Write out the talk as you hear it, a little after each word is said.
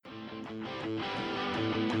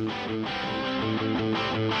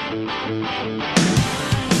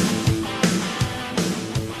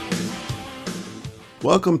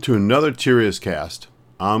Welcome to another Tyrius Cast.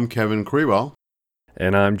 I'm Kevin Krewell.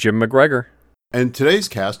 And I'm Jim McGregor. And today's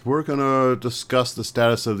cast, we're going to discuss the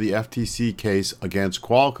status of the FTC case against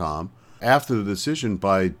Qualcomm after the decision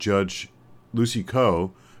by Judge Lucy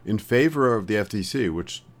Koh in favor of the FTC,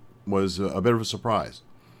 which was a bit of a surprise.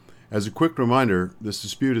 As a quick reminder, this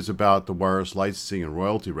dispute is about the wireless licensing and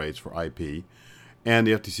royalty rates for IP, and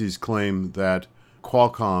the FTC's claim that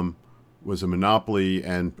Qualcomm was a monopoly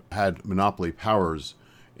and had monopoly powers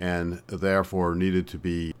and therefore needed to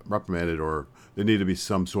be reprimanded, or there needed to be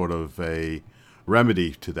some sort of a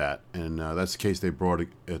remedy to that. And that's the case they brought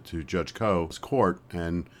to Judge Koh's court.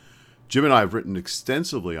 And Jim and I have written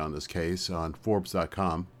extensively on this case on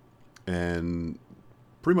Forbes.com and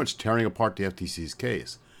pretty much tearing apart the FTC's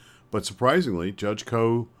case. But surprisingly, Judge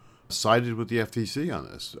Koh sided with the FTC on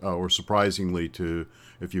this, or surprisingly to,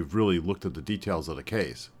 if you've really looked at the details of the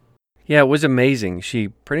case. Yeah, it was amazing. She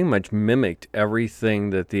pretty much mimicked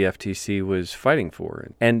everything that the FTC was fighting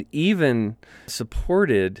for, and even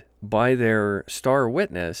supported by their star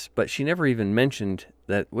witness, but she never even mentioned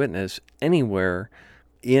that witness anywhere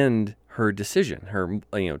in her decision, her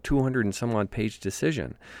 200 and some odd page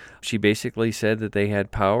decision. She basically said that they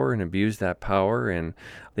had power and abused that power, and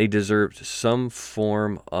they deserved some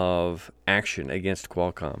form of action against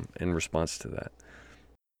Qualcomm in response to that.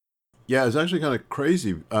 Yeah, it's actually kind of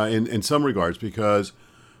crazy in some regards, because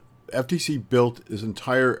FTC built this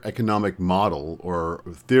entire economic model or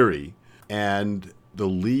theory, and the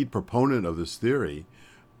lead proponent of this theory,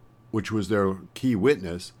 which was their key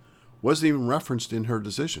witness, wasn't even referenced in her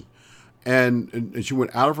decision. And she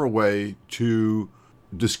went out of her way to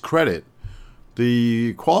discredit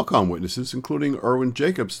the Qualcomm witnesses, including Irwin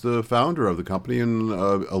Jacobs, the founder of the company and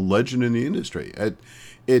a legend in the industry.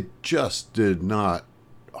 It just did not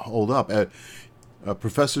hold up.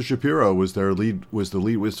 Professor Shapiro was the lead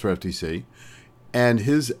witness for FTC, and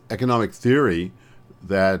his economic theory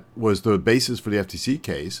that was the basis for the FTC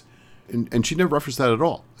case, and she never referenced that at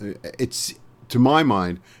all. It's, to my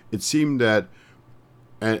mind, it seemed that,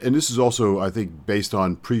 and this is also, I think, based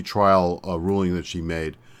on pre-trial ruling that she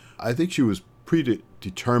made, I think she was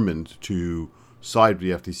predetermined to side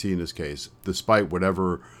with the FTC in this case, despite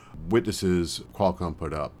whatever witnesses Qualcomm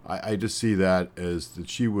put up. I just see that as that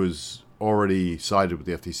she was already sided with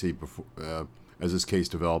the FTC before, as this case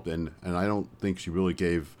developed, and I don't think she really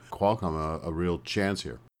gave Qualcomm a real chance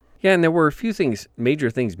here. Yeah, and there were a few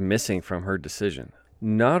major things missing from her decision.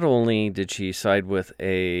 Not only did she side with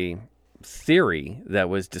a theory that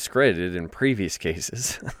was discredited in previous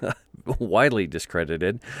cases, widely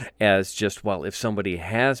discredited, as just, well, if somebody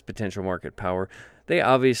has potential market power, they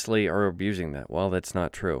obviously are abusing that. Well, that's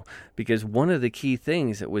not true, because one of the key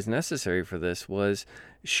things that was necessary for this was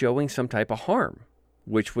showing some type of harm,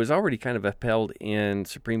 which was already kind of upheld in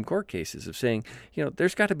Supreme Court cases of saying,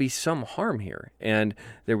 there's got to be some harm here. And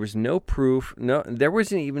there was no proof, there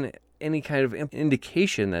wasn't even any kind of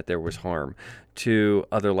indication that there was harm to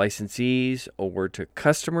other licensees or to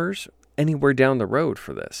customers anywhere down the road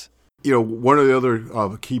for this. One of the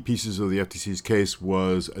other key pieces of the FTC's case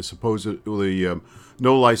was a supposedly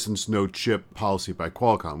no license, no chip policy by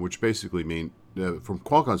Qualcomm, which basically means, from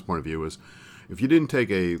Qualcomm's point of view, is if you didn't take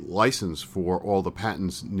a license for all the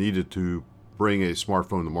patents needed to bring a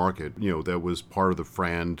smartphone to market, that was part of the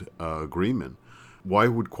FRAND agreement, why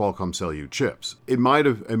would Qualcomm sell you chips? It might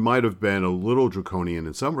have been a little draconian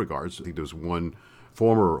in some regards. I think there was one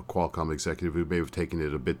former Qualcomm executive who may have taken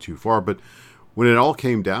it a bit too far, but when it all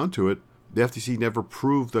came down to it, the FTC never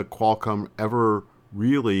proved that Qualcomm ever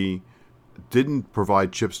really didn't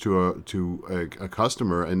provide chips to a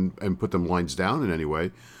customer and put them lines down in any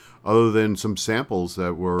way, other than some samples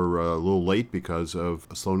that were a little late because of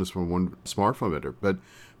slowness from one smartphone vendor. But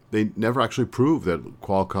they never actually proved that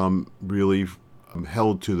Qualcomm really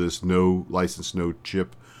held to this no license, no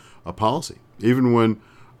chip policy. Even when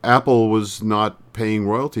Apple was not paying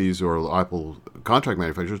royalties, or Apple contract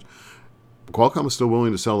manufacturers, Qualcomm was still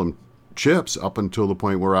willing to sell them chips up until the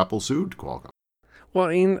point where Apple sued Qualcomm. Well,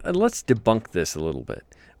 let's debunk this a little bit.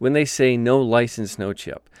 When they say no license, no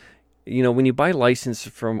chip, when you buy license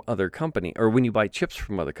from other company, or when you buy chips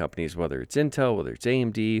from other companies, whether it's Intel, whether it's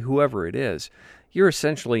AMD, whoever it is, you're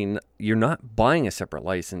not buying a separate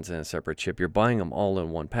license and a separate chip. You're buying them all in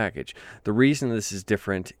one package. The reason this is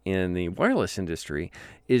different in the wireless industry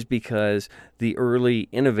is because the early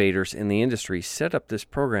innovators in the industry set up this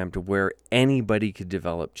program to where anybody could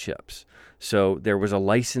develop chips. So there was a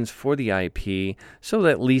license for the IP so that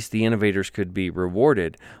at least the innovators could be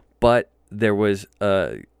rewarded. But there was,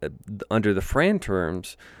 under the FRAND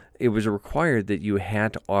terms, it was required that you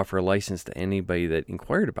had to offer a license to anybody that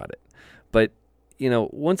inquired about it. But,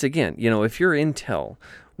 once again, if you're Intel,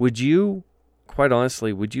 quite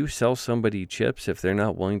honestly, would you sell somebody chips if they're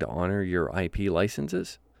not willing to honor your IP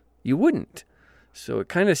licenses? You wouldn't. So it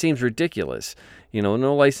kind of seems ridiculous.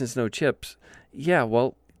 No license, no chips. Yeah,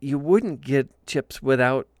 well, you wouldn't get chips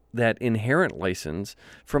without that inherent license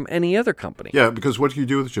from any other company. Yeah, because what do you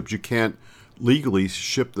do with the chips? You can't legally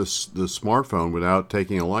ship the smartphone without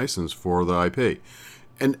taking a license for the IP.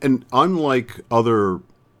 And unlike other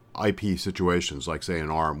IP situations, like say an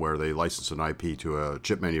ARM, where they license an IP to a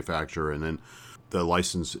chip manufacturer and then the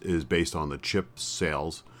license is based on the chip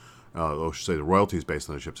sales, I should say the royalty is based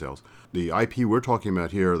on the chip sales. The IP we're talking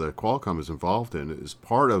about here that Qualcomm is involved in is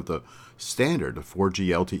part of the standard, the 4G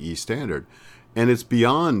LTE standard. And it's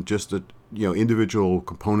beyond just the individual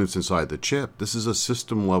components inside the chip. This is a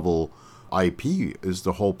system level IP. Is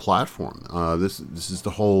the whole platform. This is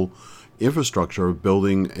the whole infrastructure of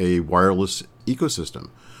building a wireless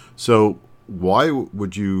ecosystem. So why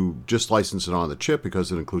would you just license it on the chip?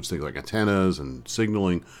 Because it includes things like antennas and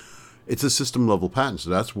signaling. It's a system level patent. So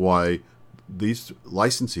that's why these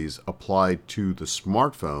licenses apply to the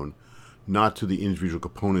smartphone, not to the individual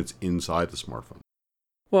components inside the smartphone.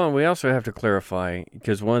 Well, and we also have to clarify,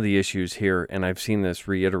 because one of the issues here, and I've seen this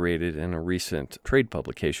reiterated in a recent trade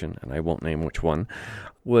publication, and I won't name which one,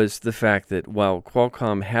 was the fact that while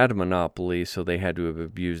Qualcomm had a monopoly, so they had to have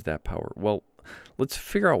abused that power. Well, let's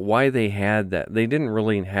figure out why they had that. They didn't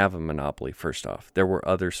really have a monopoly, first off. There were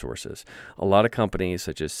other sources. A lot of companies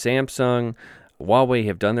such as Samsung, Huawei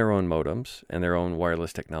have done their own modems and their own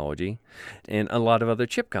wireless technology, and a lot of other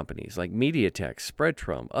chip companies like MediaTek,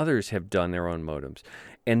 Spreadtrum, others have done their own modems.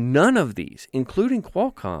 And none of these, including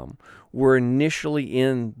Qualcomm, were initially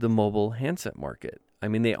in the mobile handset market. I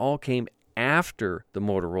mean, they all came after the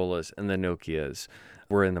Motorola's and the Nokia's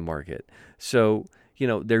were in the market. So,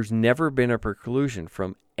 there's never been a preclusion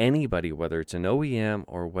from anybody, whether it's an OEM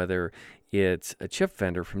or whether it's a chip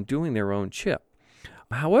vendor, from doing their own chip.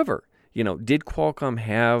 However, did Qualcomm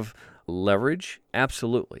have leverage?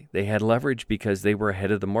 Absolutely. They had leverage because they were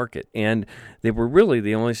ahead of the market, and they were really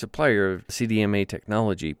the only supplier of CDMA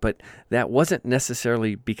technology. But that wasn't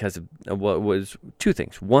necessarily because of what was two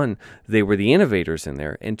things. One, they were the innovators in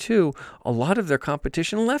there, and two, a lot of their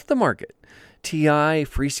competition left the market. TI,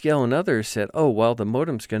 Freescale, and others said, oh, well, the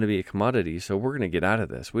modem's going to be a commodity, so we're going to get out of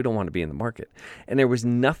this. We don't want to be in the market. And there was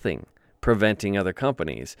nothing preventing other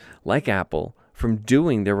companies like Apple from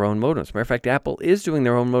doing their own modems. Matter of fact, Apple is doing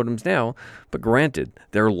their own modems now, but granted,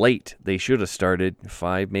 they're late. They should have started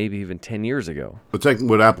 5, maybe even 10 years ago. But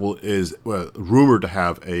what Apple is rumored to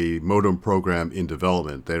have a modem program in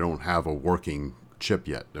development. They don't have a working chip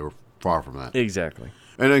yet. They were far from that. Exactly.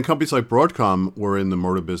 And then companies like Broadcom were in the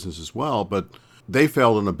modem business as well, but they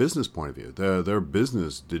failed on a business point of view. Their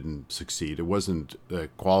business didn't succeed. It wasn't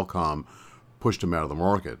that Qualcomm pushed them out of the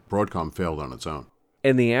market. Broadcom failed on its own.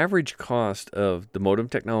 And the average cost of the modem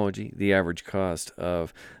technology, the average cost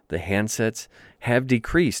of the handsets have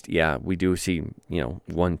decreased. Yeah, we do see, $1,000,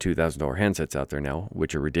 $2,000 handsets out there now,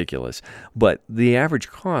 which are ridiculous. But the average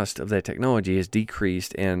cost of that technology has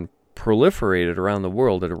decreased and proliferated around the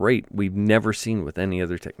world at a rate we've never seen with any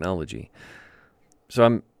other technology.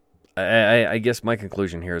 So I guess my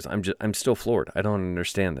conclusion here is I'm still floored. I don't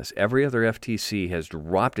understand this. Every other FTC has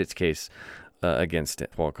dropped its case against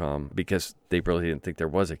Qualcomm because they really didn't think there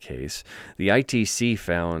was a case. The ITC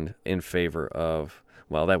found in favor of,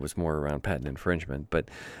 well, that was more around patent infringement, but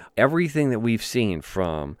everything that we've seen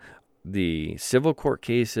from the civil court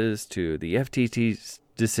cases to the FTC's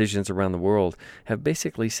decisions around the world have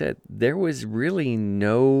basically said there was really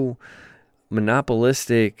no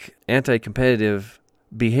monopolistic, anti-competitive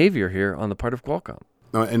behavior here on the part of Qualcomm.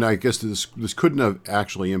 And I guess this couldn't have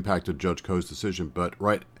actually impacted Judge Koh's decision, but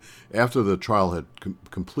right after the trial had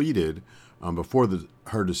completed, before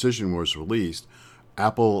her decision was released,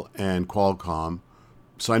 Apple and Qualcomm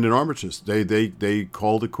signed an armistice. They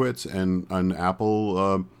called it quits, and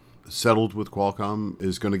Apple settled with Qualcomm,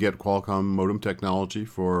 is going to get Qualcomm modem technology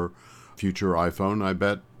for future iPhone, I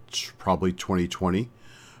bet, probably 2020.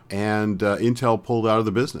 And Intel pulled out of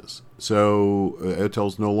the business. So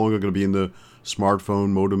Intel's no longer going to be in the smartphone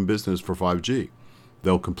modem business for 5G.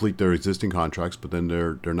 They'll complete their existing contracts, but then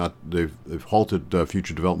they're not. They've halted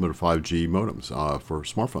future development of 5G modems for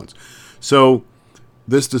smartphones. So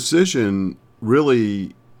this decision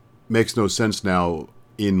really makes no sense now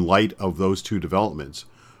in light of those two developments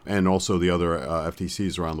and also the other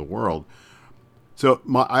FTCs around the world. So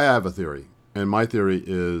I have a theory, and my theory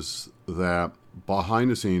is that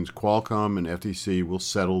behind the scenes, Qualcomm and FTC will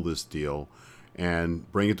settle this deal and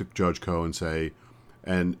bring it to Judge Koh and say,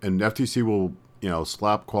 and FTC will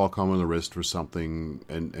slap Qualcomm on the wrist for something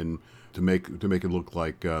and to make it look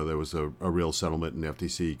like there was a real settlement and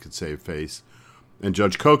FTC could save face and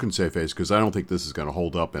Judge Koh can save face, because I don't think this is going to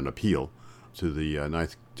hold up an appeal to the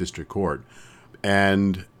Ninth District Court,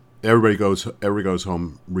 and everybody goes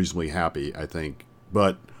home reasonably happy, I think.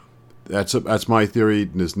 But that's my theory.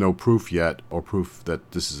 There's no proof yet, or proof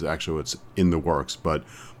that this is actually what's in the works, but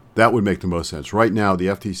that would make the most sense. Right now, the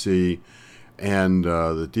FTC and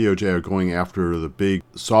the DOJ are going after the big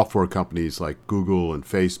software companies like Google and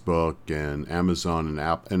Facebook and Amazon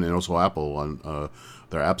and also Apple on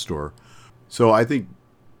their App Store. So I think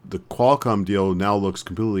the Qualcomm deal now looks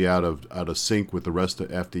completely out of sync with the rest of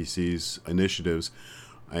FTC's initiatives,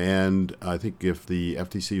 and I think if the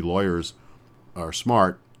FTC lawyers are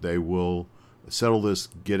smart, they will settle this,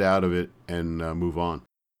 get out of it, and move on.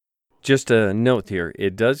 Just a note here,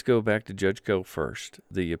 it does go back to Judge Koh first,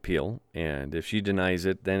 the appeal, and if she denies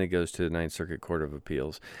it, then it goes to the Ninth Circuit Court of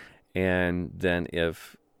Appeals. And then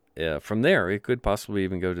if from there, it could possibly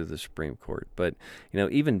even go to the Supreme Court. But,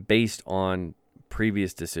 even based on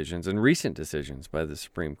previous decisions and recent decisions by the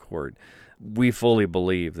Supreme Court, we fully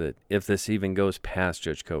believe that if this even goes past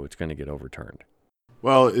Judge Koh, it's going to get overturned.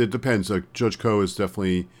 Well, it depends. Judge Koh has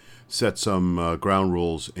definitely set some ground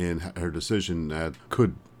rules in her decision that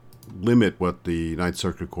could limit what the Ninth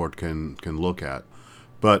Circuit Court can look at.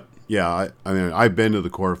 But yeah, I mean, I've been to the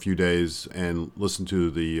court a few days and listened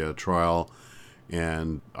to the trial,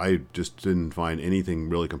 and I just didn't find anything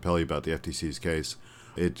really compelling about the FTC's case.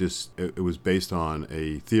 It was based on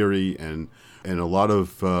a theory and a lot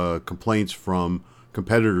of complaints from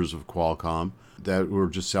competitors of Qualcomm that were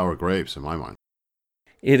just sour grapes in my mind.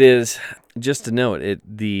 It is, just to note,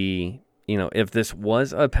 if this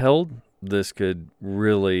was upheld, this could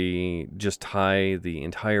really just tie the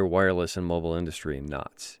entire wireless and mobile industry in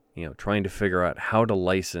knots. Trying to figure out how to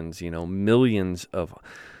license, millions of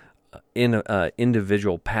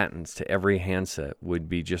individual patents to every handset would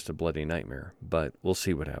be just a bloody nightmare. But we'll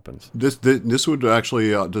see what happens. This would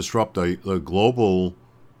actually disrupt the global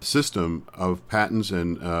system of patents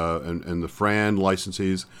and the FRAND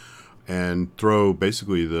licensees, and throw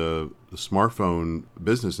basically the smartphone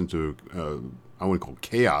business into I wouldn't call it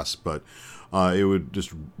chaos, but it would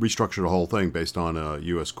just restructure the whole thing based on a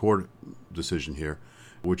U.S. court decision here,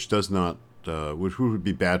 which which would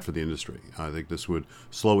be bad for the industry. I think this would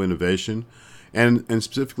slow innovation, and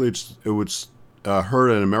specifically it would hurt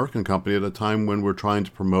an American company at a time when we're trying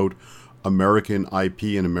to promote American IP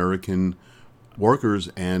and American workers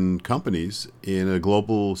and companies in a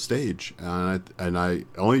global stage. And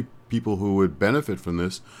only people who would benefit from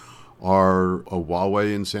this are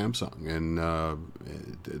Huawei and Samsung, and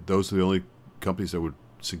those are the only companies that would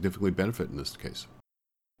significantly benefit in this case.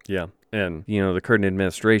 Yeah, and the current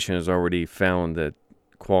administration has already found that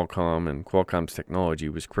Qualcomm and Qualcomm's technology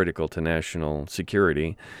was critical to national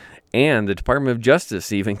security, and the Department of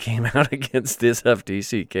Justice even came out against this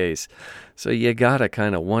FTC case. So you gotta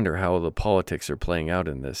kind of wonder how the politics are playing out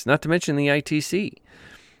in this. Not to mention the ITC.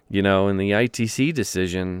 In the ITC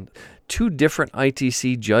decision, 2 different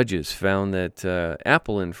ITC judges found that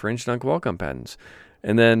Apple infringed on Qualcomm patents.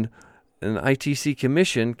 And then an ITC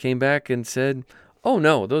commission came back and said, oh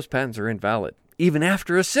no, those patents are invalid. Even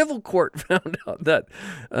after a civil court found out that,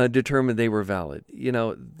 determined they were valid.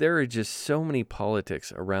 There are just so many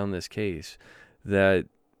politics around this case that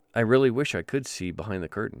I really wish I could see behind the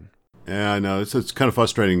curtain. Yeah, I know. It's kind of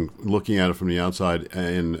frustrating looking at it from the outside,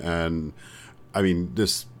 and I mean,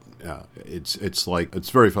 this...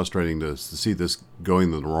 it's very frustrating to see this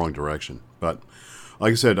going in the wrong direction. But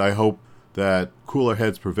like I said, I hope that cooler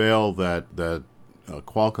heads prevail, that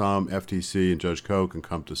Qualcomm, FTC, and Judge Koh can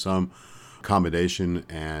come to some accommodation,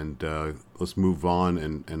 and let's move on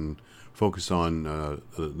and focus on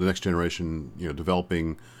the next generation,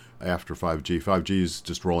 developing after 5G. 5G is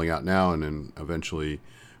just rolling out now, and then eventually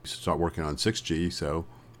start working on 6G. So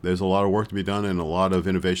there's a lot of work to be done and a lot of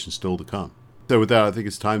innovation still to come. So with that, I think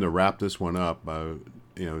it's time to wrap this one up.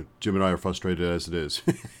 Jim and I are frustrated as it is.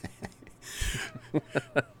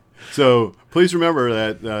 So please remember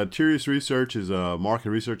that Tirias Research is a market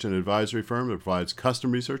research and advisory firm that provides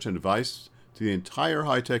custom research and advice to the entire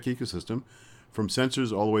high-tech ecosystem, from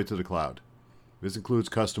sensors all the way to the cloud. This includes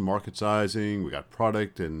custom market sizing, we got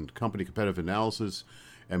product and company competitive analysis,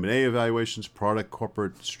 M&A evaluations, product,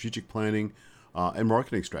 corporate, strategic planning, and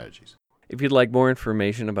marketing strategies. If you'd like more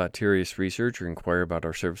information about Tirias Research or inquire about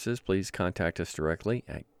our services, please contact us directly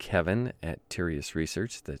at Kevin@Tirias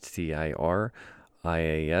Research. That's TIR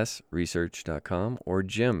iasresearch.com, or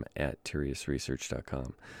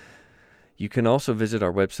jim@TiriusResearch.com. You can also visit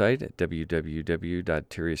our website at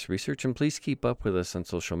www.TiriusResearch, and please keep up with us on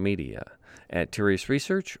social media at Tirius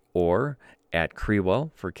Research or at Krewell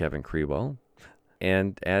for Kevin Krewell,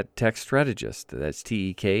 and at Tech Strategist. That's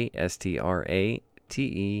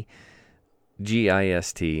TEKSTRATEGIST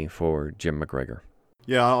for Jim McGregor.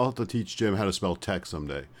 Yeah, I'll have to teach Jim how to spell tech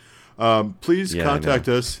someday. Please Yeah, contact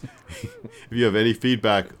us if you have any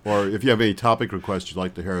feedback or if you have any topic requests you'd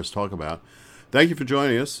like to hear us talk about. Thank you for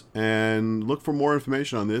joining us, and look for more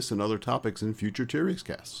information on this and other topics in future Tirius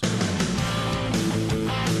casts.